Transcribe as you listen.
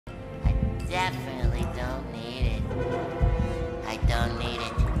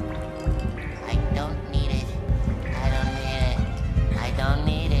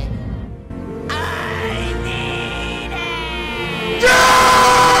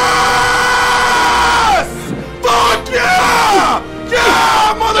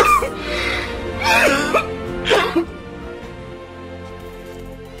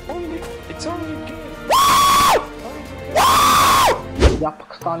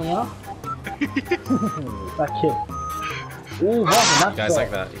funny, huh? That kid. Ooh, wow, You guys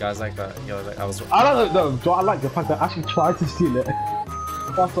like that? You guys like that? You know, like, I like I like the fact that I actually tried to steal it.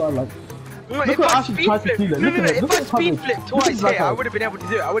 That's what I like. Look, Look at actually tried to steal it. Look at it. If I speed flipped twice here, I would have been able to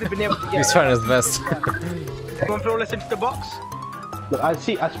do it. I would have been able to get it. he's trying his best. Come on, throw us into the box. Look, I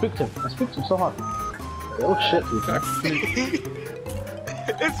spooked him. I spooked him so hard. Oh shit, dude.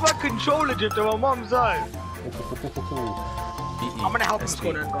 It's my controller drift on my mum's eye. I'm gonna help him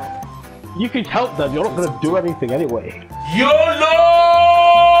score and go. You can help them, you're not gonna do anything anyway.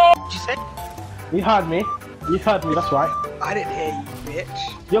 YOLO! What you say? You heard me. You heard me, that's right. I didn't hear you, bitch.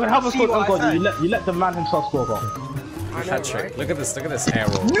 You're gonna help us See score what I goal. said? You let the man himself score a goal. I know, right? Look at this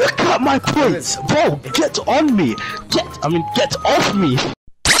arrow. Look at my points! Bro, get on me! Get off me!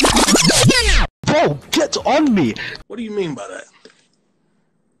 Bro, get on me! What do you mean by that?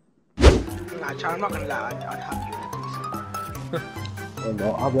 Nah, I'm not gonna lie, I'd have you in Oh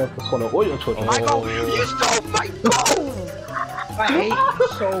no, I'll be able to swallow all your children. my goal! You stole my goal! I hate you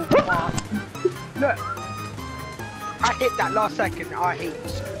so much. Look, I hit that last second, I hate you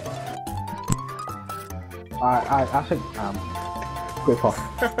so much. I think, great pass.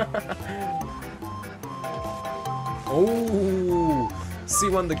 Oh,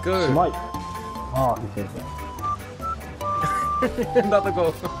 C1 the good. Smite. Oh, he saved it. Another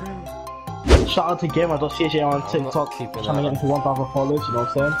goal. Shout out to Gamer.cj on TikTok, trying to get into 1,000 followers, you know what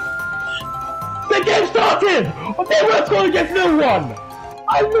I'm saying? The game started! They weren't going against no one!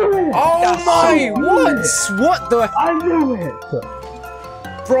 I knew it! Oh That's my, so what? weird. What the? I knew it!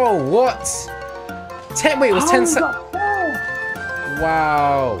 Bro, what? 10, wait, it was 10 seconds.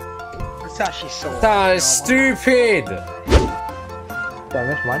 Wow. It's actually so That is stupid. Damn,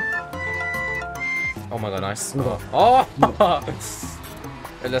 that's mine. Oh my god, nice. Oh!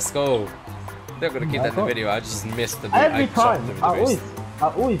 Let's go. They're gonna keep that in the video. I just missed the video. Every time, I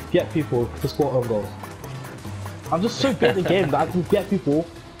always get people to score own goals. I'm just so good at the game that I can get people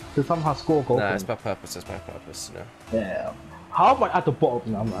to somehow score goals. Nah, it's by purpose. It's by purpose. You know. Yeah. How am I at the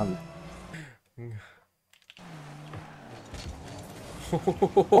bottom?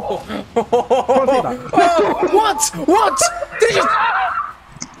 What? Did you?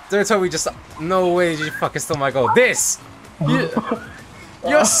 Don't tell me just. No way! Did you fucking steal my goal? This.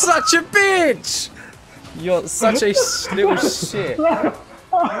 You're such a bitch. You're such a little shit.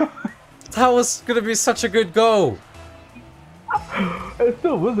 That was gonna be such a good goal. It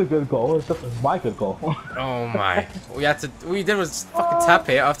still was a good goal. It's just my good goal. Oh my! All you did was fucking tap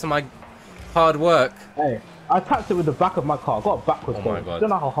it after my hard work. Hey, I tapped it with the back of my car. I got a backwards goal. My God. I don't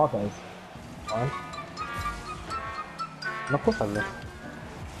know how hard that is. Fine. And of course I missed.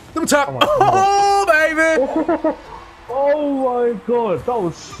 Double tap! Oh, baby! Oh my god, that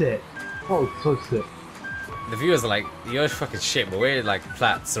was sick. That was so sick. The viewers are like, you're fucking shit, but we're like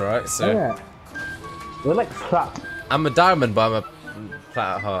plats, alright? So Yeah. We're like plat. I'm a diamond, but I'm a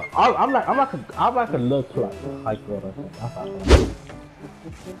plat at heart. I'm like a low plat. High score, I think. That's actually.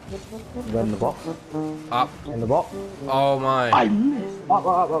 We're in the box. Up. In the box. Oh my. I missed.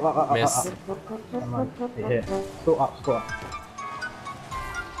 Up. Missed. Come on. Hit. Still up.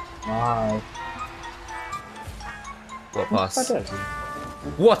 Nice. What pass?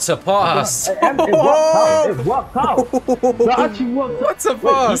 What a pass! It worked out. That actually worked out. What a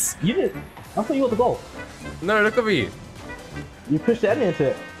pass! Wait, you did. I thought you got the goal. No, look at me. You pushed the enemy into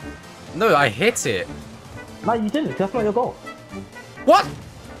it. No, I hit it. No, you didn't. That's not your goal. What?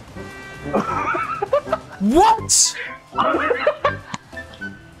 What?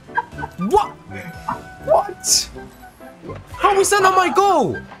 What? How was that not my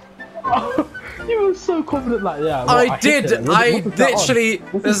goal? You were so confident, like yeah. I did. I literally.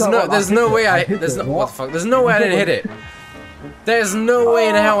 There's no way I. There's no. What the fuck? There's no way I didn't hit it. There's no way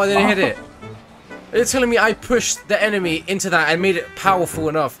in hell I didn't hit it. You're telling me I pushed the enemy into that and made it powerful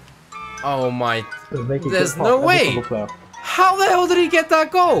enough? Oh my. There's no way. How the hell did he get that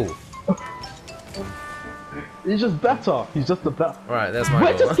goal? He's just better. He's just the better. Right, there's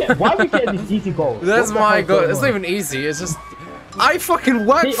my goal. Why are we getting these easy goals? That's my goal. It's not even easy. It's just. I fucking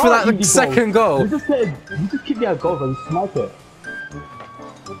worked for that second goal. You just keep getting goals and snipe it.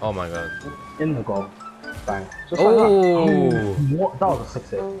 Oh my god. In the goal. Bang. Just Oh. Like that. What? That was a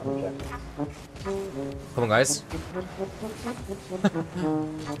 6-8. Okay. Come on, guys.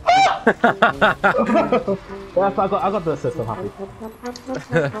 Yes, I got the assist. I'm happy.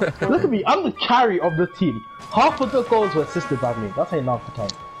 Look at me. I'm the carry of the team. Half of the goals were assisted by me. That's enough for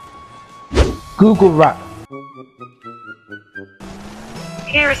time. Google rap.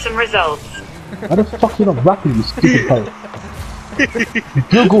 Here are some results. Why the fuck you not rapping, you stupid cunt?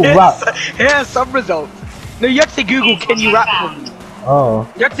 Google rap. Here are some results. No, you have to say Google, can you rap for me?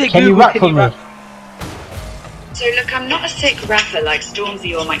 Oh. You have to Can you Google, rap can for you me? rap? So look, I'm not a sick rapper like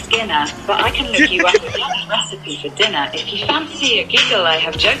Stormzy or Mike Skinner, but I can look you up a yummy recipe for dinner. If you fancy a giggle, I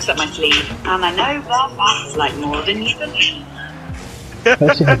have jokes up my sleeve, and I know Belfast like more than you believe.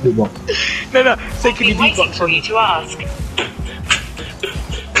 Let's see how beatbox. No, say I've can you been waiting beatbox for you to ask.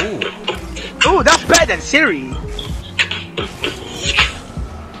 Oh, that's better than Siri.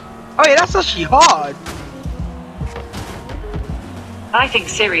 Oh yeah, that's actually hard. I think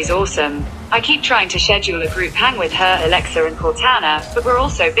Siri's awesome. I keep trying to schedule a group hang with her, Alexa, and Cortana, but we're all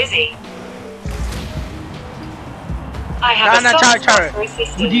so busy. I have a soft spot for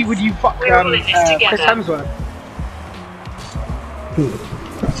assistance. Would you fuck We're all in this Chris together. Hemsworth?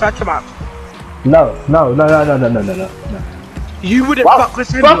 Search him up. No. You wouldn't Well, fuck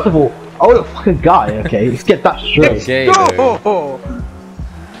Chris Hemsworth. first of all, I was a fucking guy, okay? Let's get that straight. Gay, No! though.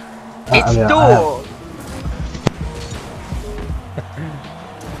 It's mean, Thor!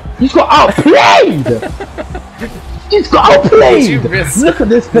 He's got outplayed! He's got outplayed! Did you miss? Look at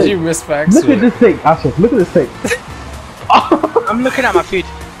this Did you thing! miss facts? Look at this thing, Ashes, look at this thing! I'm looking at my food.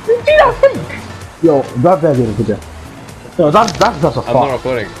 You see that thing? Yo, that's there, good video. Yo, that's just a I'm not fuck.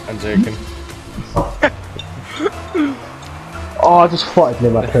 recording. I'm joking. Oh, I just farted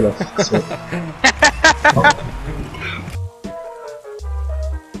near my pillow.